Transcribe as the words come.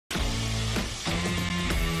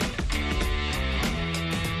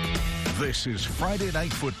This is Friday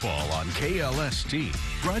Night Football on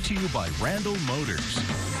KLST, brought to you by Randall Motors.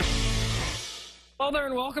 Hello there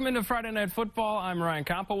and welcome into Friday Night Football. I'm Ryan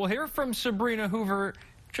Compa. We'll hear from Sabrina Hoover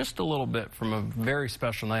just a little bit from a very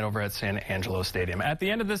special night over at San Angelo Stadium. At the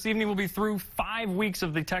end of this evening, we'll be through 5 weeks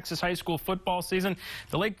of the Texas high school football season.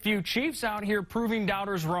 The Lakeview Chiefs out here proving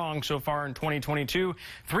doubters wrong so far in 2022.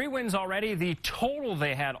 3 wins already. The total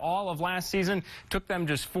they had all of last season took them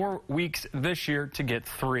just 4 weeks this year to get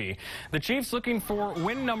 3. The Chiefs looking for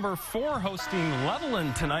win number 4, hosting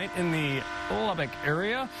Levelland tonight in the Lubbock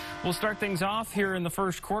area. We'll start things off here in the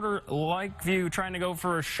first quarter. Lakeview trying to go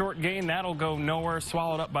for a short gain. That'll go nowhere.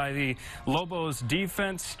 Swallowed up by the Lobos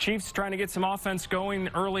defense. Chiefs trying to get some offense going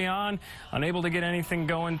early on. Unable to get anything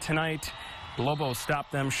going tonight. Lobos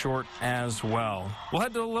stopped them short as well. We'll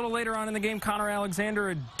head to a little later on in the game. Connor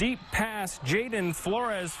Alexander, a deep pass. Jaden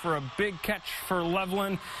Flores for a big catch for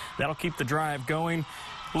Levelland. That'll keep the drive going.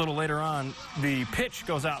 A little later on, the pitch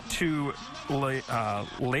goes out to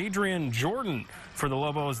Ladrian Jordan for the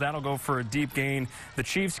Lobos. That'll go for a deep gain. The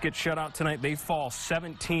Chiefs get shut out tonight. They fall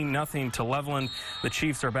 17-0 to Levelland. The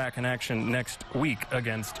Chiefs are back in action next week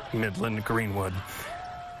against Midland Greenwood.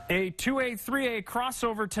 A 2A, 3A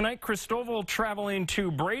crossover tonight. Cristobal traveling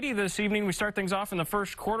to Brady this evening. We start things off in the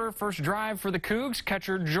first quarter. First drive for the Cougs.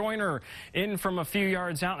 Catcher Joyner in from a few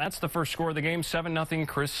yards out. That's the first score of the game, 7-0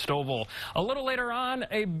 Cristobal. A little later on,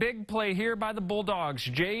 a big play here by the Bulldogs.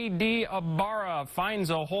 J.D. Ibarra finds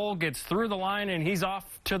a hole, gets through the line, and he's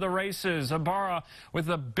off to the races. Ibarra with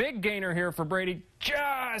a big gainer here for Brady.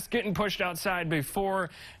 Just getting pushed outside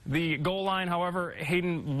before the goal line. However,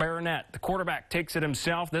 Hayden Barnett, the quarterback, takes it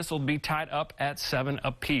himself. This will be tied up at 7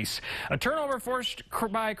 apiece. A turnover forced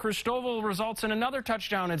by Cristobal results in another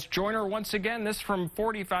touchdown. It's Joyner once again, this from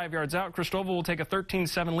 45 yards out. Cristobal will take a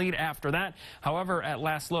 13-7 lead after that. However, at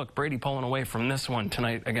last look, Brady pulling away from this one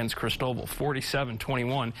tonight against Cristobal,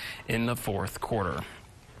 47-21 in the fourth quarter.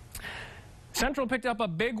 Central picked up a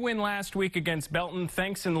big win last week against Belton,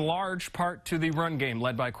 thanks in large part to the run game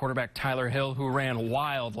led by quarterback Tyler Hill, who ran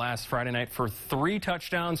wild last Friday night for 3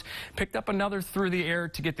 touchdowns. Picked up another through the air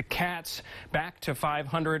to get the Cats back to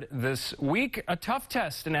 500 this week. A tough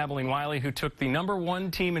test in Abilene Wiley, who took the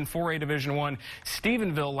 #1 team in 4A Division I,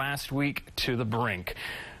 Stephenville, last week to the brink.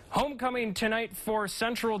 Homecoming tonight for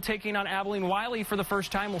Central, taking on Abilene Wiley for the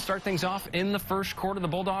first time. We'll start things off in the first quarter. The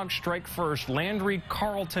Bulldogs strike first. Landry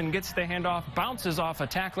Carlton gets the handoff, bounces off a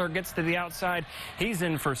tackler, gets to the outside. He's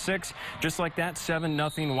in for 6. Just like that,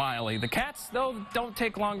 7-0 Wiley. The Cats, though, don't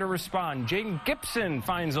take long to respond. Jaden Gibson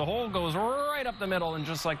finds a hole, goes right up the middle, and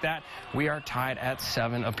just like that, we are tied at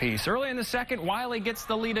 7 apiece. Early in the second, Wiley gets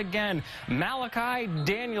the lead again. Malachi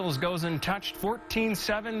Daniels goes untouched,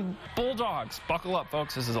 14-7 Bulldogs. Buckle up,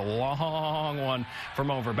 folks. This is a long one from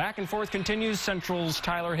over. Back and forth continues. Central's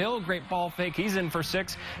Tyler Hill, great ball fake. He's in for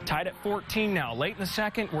 6. Tied at 14 now. Late in the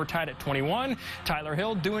second, we're tied at 21. Tyler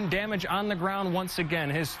Hill doing damage on the ground once again.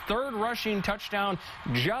 His 3rd rushing touchdown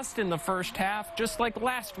just in the first half. Just like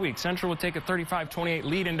last week, Central would take a 35-28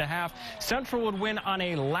 lead into half. Central would win on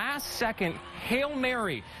a last-second Hail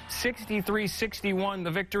Mary, 63-61 the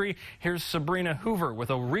victory. Here's Sabrina Hoover with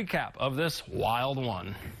a recap of this wild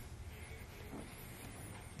one.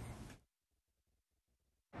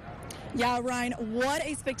 Yeah, Ryan, what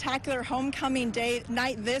a spectacular homecoming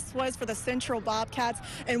night this was for the Central Bobcats,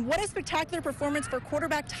 and what a spectacular performance for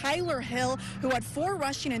quarterback Tyler Hill, who had 4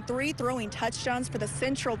 rushing and 3 throwing touchdowns for the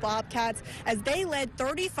Central Bobcats as they led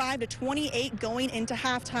 35-28 going into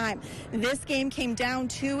halftime. This game came down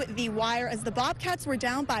to the wire as the Bobcats were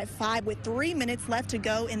down by 5 with 3 minutes left to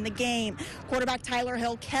go in the game. Quarterback Tyler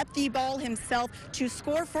Hill kept the ball himself to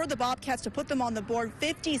score for the Bobcats to put them on the board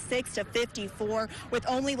 56-54 with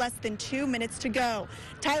only less than 2 minutes to go.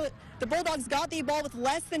 The Bulldogs got the ball with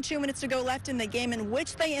less than 2 minutes to go left in the game, in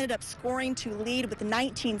which they ended up scoring to lead with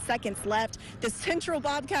 19 seconds left. The Central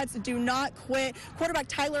Bobcats do not quit. Quarterback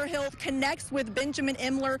Tyler Hill connects with Benjamin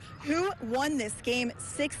Imler, who won this game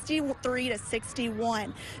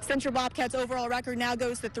 63-61. Central Bobcats' overall record now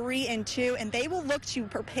goes to 3-2, and they will look to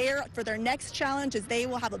prepare for their next challenge as they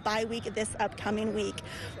will have a bye week this upcoming week.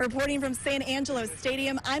 Reporting from San Angelo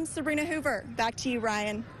Stadium, I'm Sabrina Hoover. Back to you,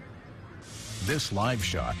 Ryan. This live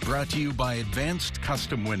shot brought to you by Advanced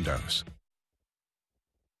Custom Windows.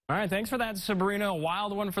 All right, thanks for that, Sabrina. A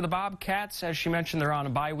wild one for the Bobcats. As she mentioned, they're on a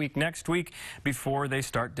bye week next week before they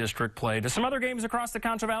start district play. To some other games across the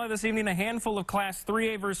Concho Valley this evening, a handful of Class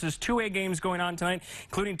 3A versus 2A games going on tonight,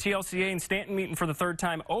 including TLCA and Stanton meeting for the third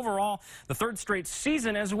time overall, the third straight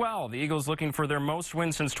season as well. The Eagles looking for their most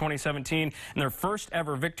wins since 2017 and their first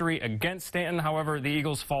ever victory against Stanton. However, the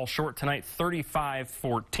Eagles fall short tonight,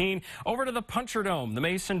 35-14. Over to the Puncher Dome. The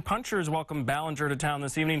Mason Punchers welcome Ballinger to town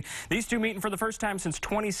this evening. These two meeting for the first time since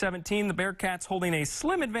 2017. The Bearcats holding a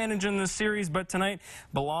slim advantage in this series, but tonight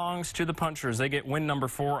belongs to the Punchers. They get win number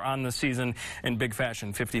 4 on the season in big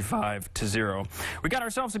fashion, 55-0. We got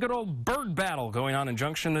ourselves a good old bird battle going on in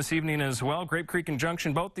Junction this evening as well. Grape Creek and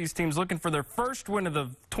Junction, both these teams looking for their first win of the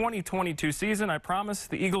 2022 season. I promise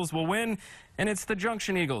the Eagles will win, and it's the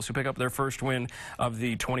Junction Eagles who pick up their first win of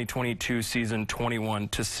the 2022 season,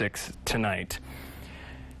 21-6 tonight.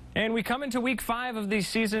 And we come into week 5 of the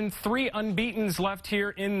season. 3 unbeatens left here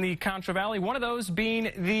in the Concho Valley. One of those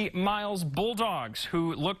being the Miles Bulldogs,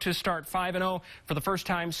 who look to start 5-0 for the first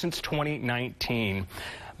time since 2019.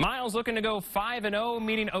 Miles looking to go 5-0,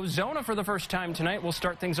 meeting Ozona for the first time tonight. We'll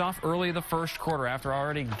start things off early the first quarter. After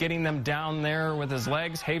already getting them down there with his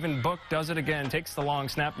legs, Haven Book does it again. Takes the long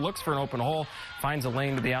snap, looks for an open hole, finds a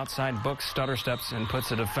lane to the outside. Book stutter steps and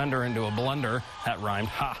puts a defender into a blunder. That rhymed.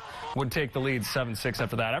 Ha! Would take the lead 7-6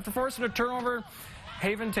 after that. After forcing a turnover,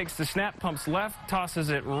 Haven takes the snap, pumps left, tosses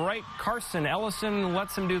it right. Carson Ellison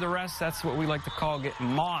lets him do the rest. That's what we like to call get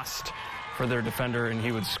mossed for their defender, and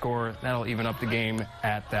he would score. That'll even up the game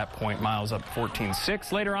at that point. Miles up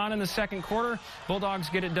 14-6. Later on in the second quarter, Bulldogs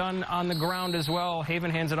get it done on the ground as well. Haven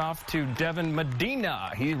hands it off to Devin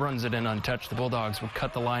Medina. He runs it in untouched. The Bulldogs would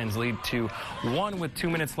cut the Lions' lead to 1 with 2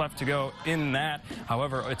 minutes left to go in that.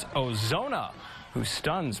 However, it's Ozona who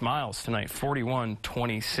stuns Miles tonight,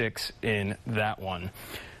 41-26 in that one.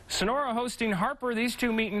 Sonora hosting Harper. These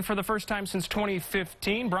two meeting for the first time since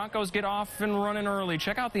 2015. Broncos get off and running early.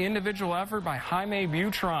 Check out the individual effort by Jaime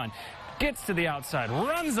Butron. Gets to the outside,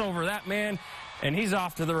 runs over that man, and he's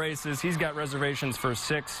off to the races. He's got reservations for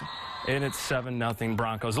 6, and it's 7-0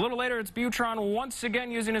 Broncos. A little later, it's Butron once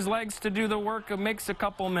again using his legs to do the work. Makes a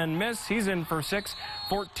couple men miss. He's in for 6,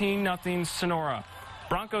 14-0 Sonora.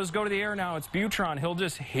 Broncos go to the air now. It's Butron. He'll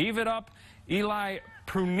just heave it up. Eli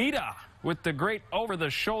Prunita with the great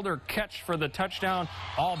over-the-shoulder catch for the touchdown.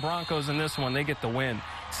 All Broncos in this one. They get the win,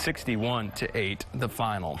 61-8, the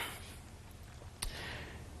final.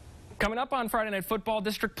 Coming up on Friday Night Football,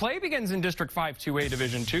 district play begins in District 5 2A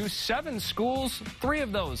Division II. 7 schools, 3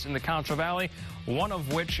 of those in the Concho Valley, one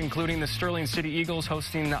of which, including the Sterling City Eagles,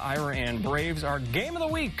 hosting the Ira and Braves. Our Game of the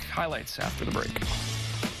Week highlights after the break.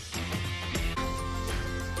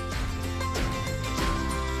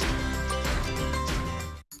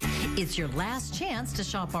 It's your last chance to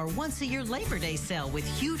shop our once-a-year Labor Day sale with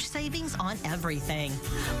huge savings on everything.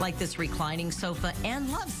 Like this reclining sofa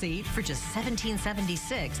and love seat for just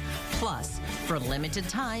 $17.76. Plus, for a limited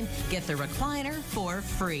time, get the recliner for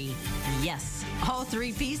free. Yes, all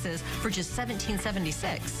 3 pieces for just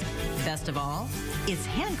 $17.76. Best of all, it's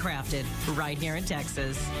handcrafted right here in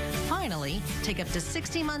Texas. Finally, take up to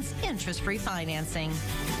 60 months interest-free financing.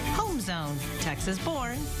 Home Zone,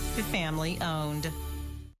 Texas-born, family-owned.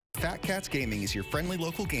 Fat Cats Gaming is your friendly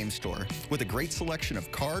local game store with a great selection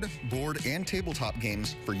of card, board, and tabletop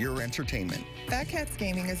games for your entertainment. Fat Cats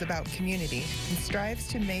Gaming is about community and strives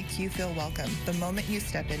to make you feel welcome the moment you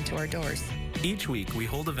step into our doors. Each week, we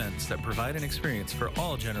hold events that provide an experience for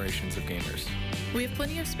all generations of gamers. We have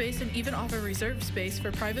plenty of space and even offer reserved space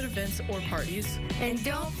for private events or parties. And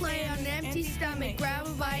don't play on an empty stomach. Grab a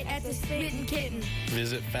bite at the Spittin' Kitten.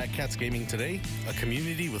 Visit Fat Cats Gaming today, a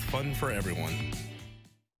community with fun for everyone.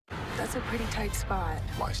 That's a pretty tight spot.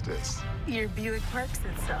 Watch this. Your Buick parks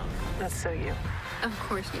itself. That's so you. Of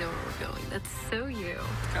course you know where we're going. That's so you.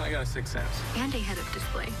 Kind of got a 6th sense. And a head-up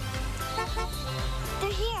display.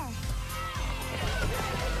 They're here.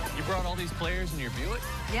 You brought all these players in your Buick?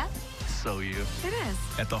 Yeah. So you. It is.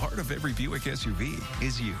 At the heart of every Buick SUV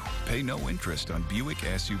is you. Pay no interest on Buick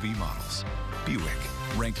SUV models. Buick,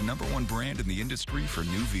 ranked #1 brand in the industry for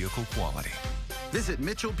new vehicle quality. Visit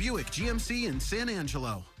Mitchell Buick GMC in San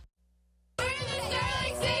Angelo. We're the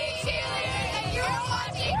Sterling City Cheerleaders, and you're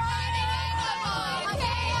watching Friday Night Football on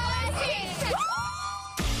KLST.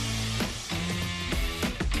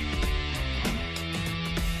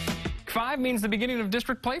 5 means the beginning of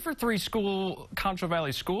district play for 3 Concho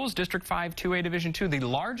Valley schools. District 5 2A Division II, the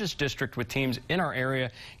largest district with teams in our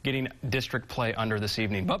area getting district play under this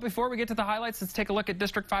evening. But before we get to the highlights, let's take a look at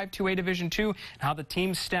District 5 2A Division II and how the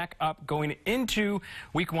teams stack up going into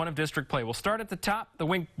week 1 of district play. We'll start at the top. The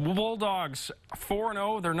Wink Bulldogs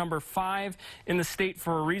 4-0. They're number 5 in the state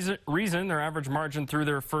for a reason. Their average margin through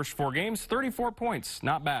their first 4 games, 34 points.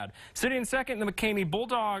 Not bad. Sitting in second, the McCamey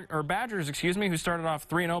Badgers, who started off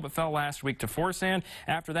 3-0 but fell last week to Forsan.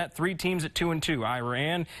 After that, 3 teams at 2-2, Ira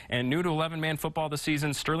Ann, and new to 11-man football this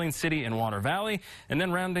season, Sterling City and Water Valley. And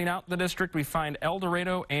then rounding out the district, we find El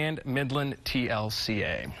Dorado and Midland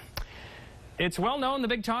TLCA. It's well known the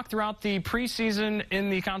big talk throughout the preseason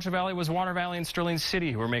in the Concho Valley was Water Valley and Sterling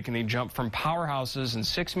City, who are making the jump from powerhouses in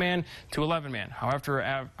 6-man to 11-man.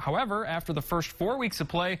 However, after the first 4 weeks of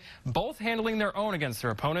play, both handling their own against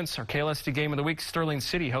their opponents. Our KLST game of the week, Sterling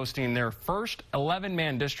City hosting their first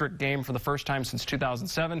 11-man district game for the first time since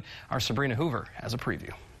 2007. Our Sabrina Hoover has a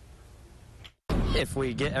preview. If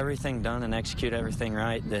we get everything done and execute everything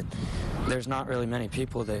right, that there's not really many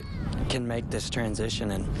people that can make this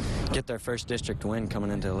transition and get their first district win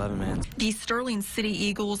coming into 11-man. The Sterling City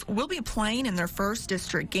Eagles will be playing in their first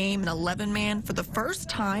district game in 11-man for the first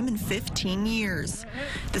time in 15 years.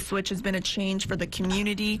 The switch has been a change for the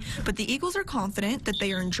community, but the Eagles are confident that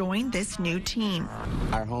they are enjoying this new team.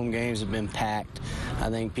 Our home games have been packed. I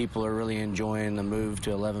think people are really enjoying the move to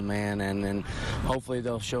 11-man, and then hopefully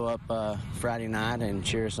they'll show up Friday night and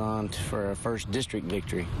cheer us on for our first district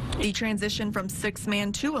victory. The transition from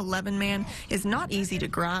 6-man to 11-man is not easy to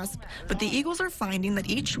grasp, but the Eagles are finding that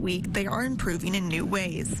each week they are improving in new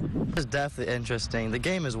ways. It's definitely interesting. The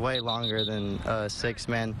game is way longer than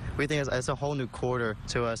 6-man. We think it's a whole new quarter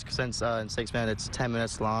to us since in 6-man it's 10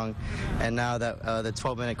 minutes long, and now that the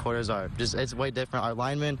 12-minute quarters are just, it's way different. Our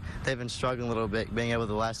linemen, they've been struggling a little bit being able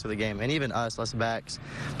to last through the game, and even us backs.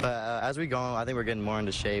 But as we go on, I think we're getting more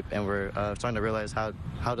into shape, and we're starting to realize how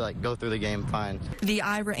to go through the game fine. The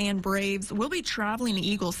Ira Ann Braves will be traveling to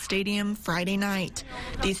Eagles Stadium Friday night.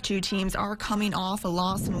 These 2 teams are coming off a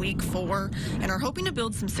loss in week 4 and are hoping to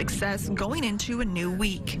build some success going into a new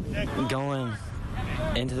week. Going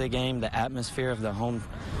into the game, the atmosphere of the home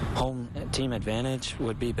team advantage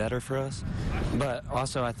would be better for us. But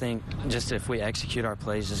also, I think just if we execute our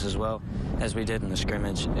plays just as well as we did in the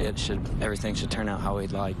scrimmage, everything should turn out how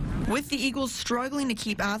we'd like. With the Eagles struggling to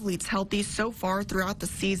keep athletes healthy so far throughout the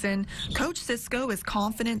season, Coach Cisco is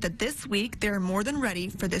confident that this week they're more than ready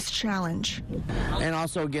for this challenge. And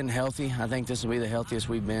also getting healthy. I think this will be the healthiest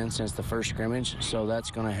we've been since the first scrimmage, so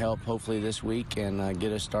that's going to help hopefully this week and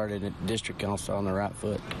get us started at district also on the right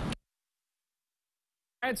foot.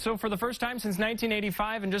 All right, so for the first time since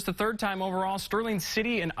 1985 and just the 3rd time overall, Sterling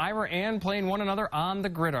City and Ira Ann playing one another on the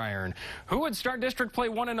gridiron. Who would start district play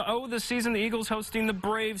 1-0 this season? The Eagles hosting the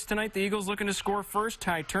Braves tonight. The Eagles looking to score first.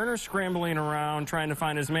 Ty Turner scrambling around trying to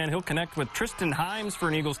find his man. He'll connect with Tristan Himes for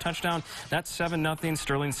an Eagles touchdown. That's 7-0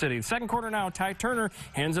 Sterling City. Second quarter now, Ty Turner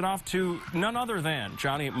hands it off to none other than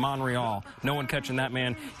Johnny Monreal. No one catching that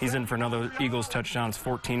man. He's in for another Eagles touchdown. It's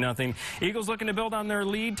 14-0. Eagles looking to build on their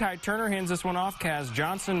lead. Ty Turner hands this one off. Kaz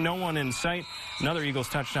Johnson, no one in sight. Another Eagles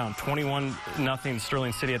touchdown, 21-0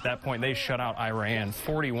 Sterling City at that point. They shut out Ira Ann,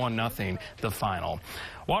 41-0 the final.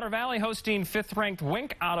 Water Valley hosting 5th-ranked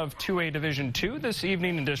Wink out of 2A Division II this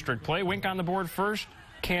evening in district play. Wink on the board first.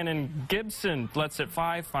 Cannon Gibson lets it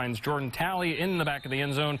 5, finds Jordan Talley in the back of the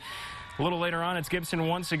end zone. A little later on, it's Gibson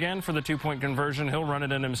once again for the 2-point conversion. He'll run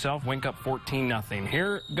it in himself. Wink up 14-0.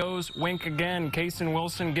 Here goes Wink again. Kason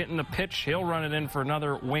Wilson getting the pitch. He'll run it in for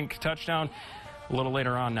another Wink touchdown. A little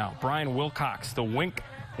later on now, Brian Wilcox, the Wink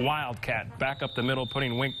Wildcat, back up the middle,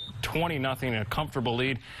 putting Wink 20-0 in a comfortable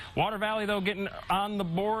lead. Water Valley, though, getting on the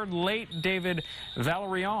board late. David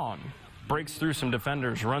Valerian breaks through some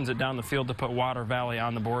defenders, runs it down the field to put Water Valley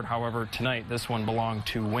on the board. However, tonight, this one belonged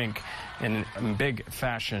to Wink in big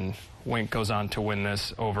fashion. Wink goes on to win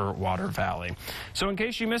this over Water Valley. So in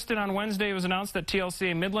case you missed it, on Wednesday it was announced that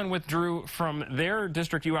TLCA Midland withdrew from their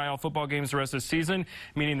district UIL football games the rest of the season,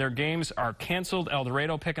 meaning their games are canceled. El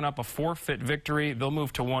Dorado picking up a forfeit victory. They'll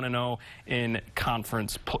move to 1-0 in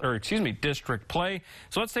district play.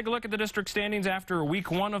 So let's take a look at the district standings after week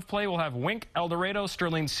 1 of play. We'll have Wink, El Dorado,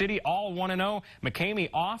 Sterling City all 1-0. McCamey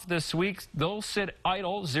off this week. They'll sit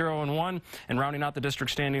idle 0-1. And rounding out the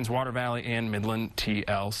district standings, Water Valley and Midland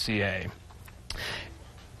TLCA.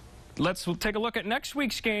 Let's take a look at next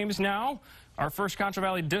week's games now. Our first Concho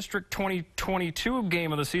Valley District 2022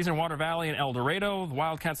 game of the season, Water Valley and El Dorado. The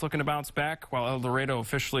Wildcats looking to bounce back, while El Dorado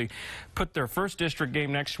officially put their first district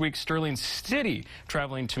game next week. Sterling City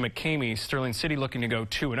traveling to McCamey. Sterling City looking to go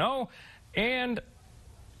 2-0. And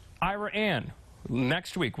Ira Ann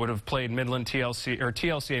next week would have played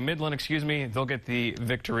TLCA Midland, excuse me. They'll get the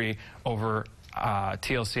victory over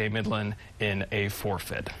TLCA Midland in a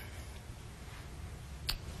forfeit.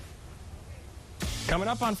 Coming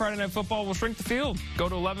up on Friday Night Football, we'll shrink the field. Go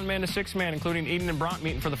to 11-man to 6-man, including Eden and Bront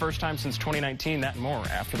meeting for the first time since 2019. That and more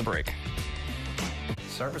after the break.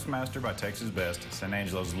 Service Master by Texas Best, San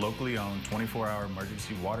Angelo's locally owned 24-hour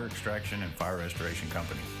emergency water extraction and fire restoration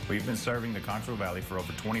company. We've been serving the Concho Valley for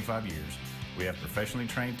over 25 years. We have professionally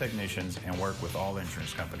trained technicians and work with all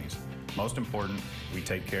insurance companies. Most important, we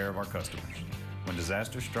take care of our customers. When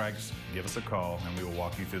disaster strikes, give us a call and we will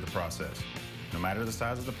walk you through the process. No matter the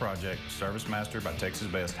size of the project, Service Master by Texas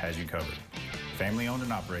Best has you covered. Family owned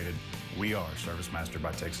and operated, we are Service Master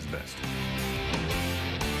by Texas Best.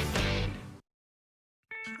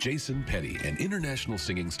 Jason Petty and international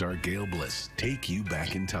singing star Gail Bliss take you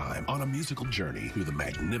back in time on a musical journey through the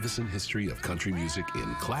magnificent history of country music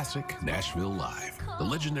in classic Nashville Live. The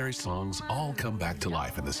legendary songs all come back to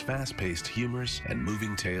life in this fast-paced, humorous, and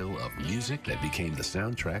moving tale of music that became the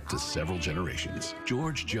soundtrack to several generations.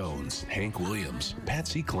 George Jones, Hank Williams,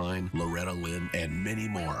 Patsy Cline, Loretta Lynn, and many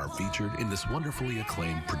more are featured in this wonderfully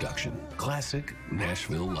acclaimed production. Classic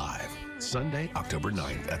Nashville Live. Sunday, October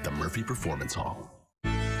 9th at the Murphy Performance Hall.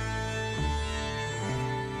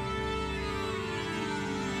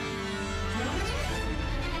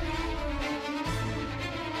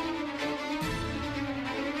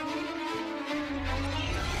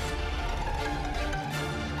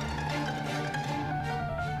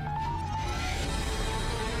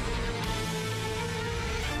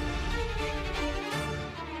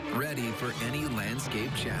 Ready for any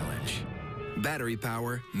landscape challenge. Battery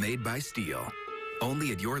power made by Steel.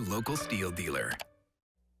 Only at your local Steel dealer.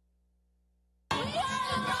 You're watching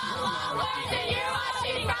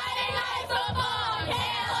Friday Night Football,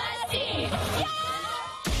 KLST. Yeah!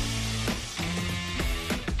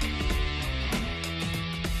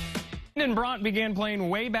 And Bront began playing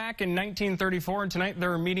way back in 1934, and tonight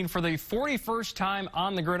they're meeting for the 41st time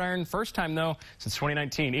on the gridiron. First time, though, since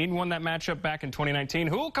 2019. Eden won that matchup back in 2019.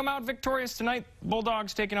 Who will come out victorious tonight?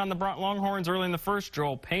 Bulldogs taking on the Bront Longhorns early in the first.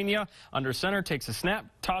 Joel Pena under center takes a snap,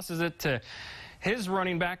 tosses it to his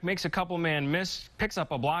running back, makes a couple-man miss, picks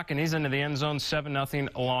up a block, and he's into the end zone.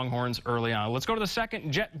 7-0 Longhorns early on. Let's go to the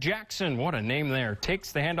second. Jet Jackson, what a name there.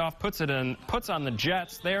 Takes the handoff, puts on the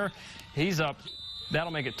Jets there. He's up.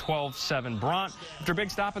 That'll make it 12-7 Bront. After a big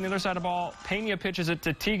stop on the other side of the ball, Pena pitches it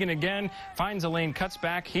to Teagan again, finds a lane, cuts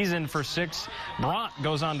back. He's in for 6. Bront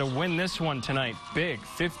goes on to win this one tonight. Big,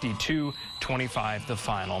 52-25 the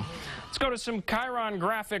final. Let's go to some Chiron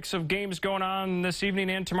graphics of games going on this evening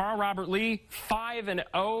and tomorrow. Robert Lee,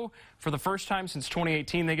 5-0 for the first time since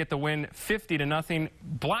 2018. They get the win 50-0.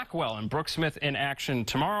 Blackwell and Brooksmith in action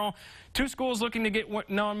tomorrow. Two schools looking to get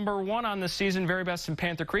 #1 on the season, Very Best and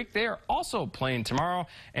Panther Creek. They are also playing tomorrow.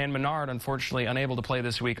 And Menard, unfortunately, unable to play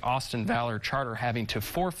this week. Austin Valor Charter having to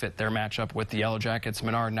forfeit their matchup with the Yellow Jackets.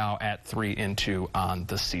 Menard now at 3-2 on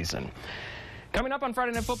the season. Coming up on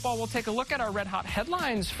Friday Night Football, we'll take a look at our red-hot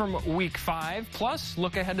headlines from Week 5, plus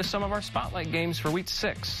look ahead to some of our spotlight games for Week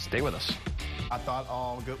 6. Stay with us. I thought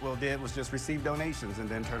all Goodwill did was just receive donations and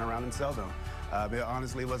then turn around and sell them. But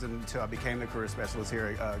honestly, it wasn't until I became the career specialist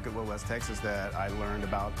here at Goodwill West Texas that I learned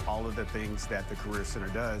about all of the things that the Career Center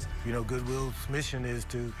does. You know, Goodwill's mission is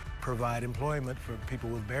to provide employment for people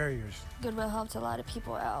with barriers. Goodwill helps a lot of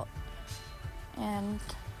people out, and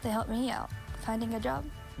they helped me out finding a job.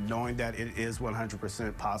 Knowing that it is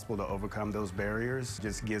 100% possible to overcome those barriers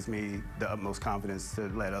just gives me the utmost confidence to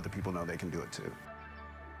let other people know they can do it too.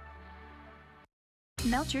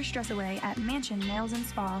 Melt your stress away at Mansion Nails and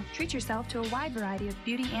Spa. Treat yourself to a wide variety of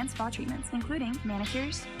beauty and spa treatments, including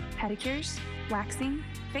manicures, pedicures, waxing,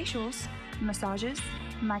 facials, massages,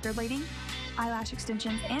 microblading, eyelash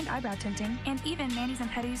extensions and eyebrow tinting, and even manis and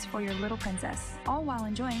petties for your little princess, all while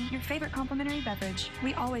enjoying your favorite complimentary beverage.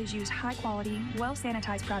 We always use high-quality,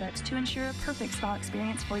 well-sanitized products to ensure a perfect spa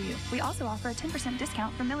experience for you. We also offer a 10%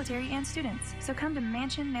 discount for military and students. So come to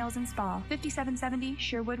Mansion Nails and Spa, 5770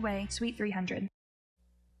 Sherwood Way, Suite 300.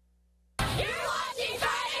 You're watching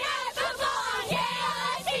Friday Night Football on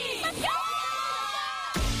KLST.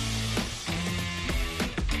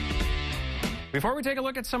 Before we take a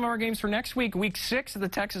look at some of our games for next week, Week 6 of the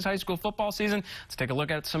Texas high school football season, let's take a look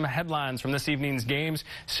at some headlines from this evening's games.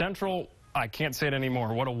 Central I can't say it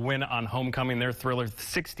anymore. What a win on homecoming. Their thriller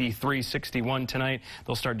 63-61 tonight.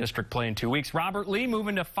 They'll start district play in 2 weeks. Robert Lee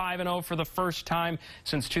moving to 5-0 for the first time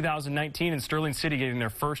since 2019, and Sterling City getting their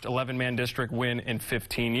first 11-man district win in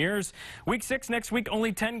 15 years. Week 6 next week,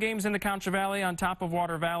 only 10 games in the Concho Valley on top of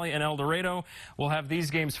Water Valley and El Dorado. We'll have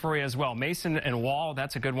these games for you as well. Mason and Wall,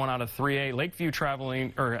 that's a good one out of 3A. Lakeview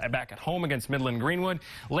traveling or back at home against Midland Greenwood.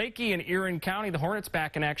 Lakey and Erin County, the Hornets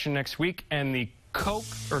back in action next week, and the Cook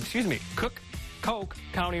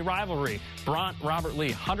County rivalry. Bront, Robert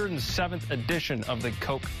Lee, 107th edition of the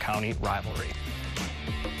Coke County rivalry.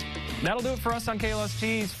 That'll do it for us on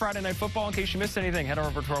KLST's Friday Night Football. In case you missed anything, head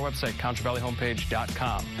over to our website,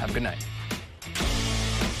 ConchoValleyHomepage.com. Have a good night.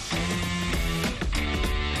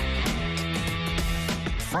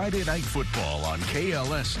 Friday Night Football on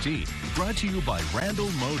KLST, brought to you by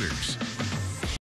Randall Motors.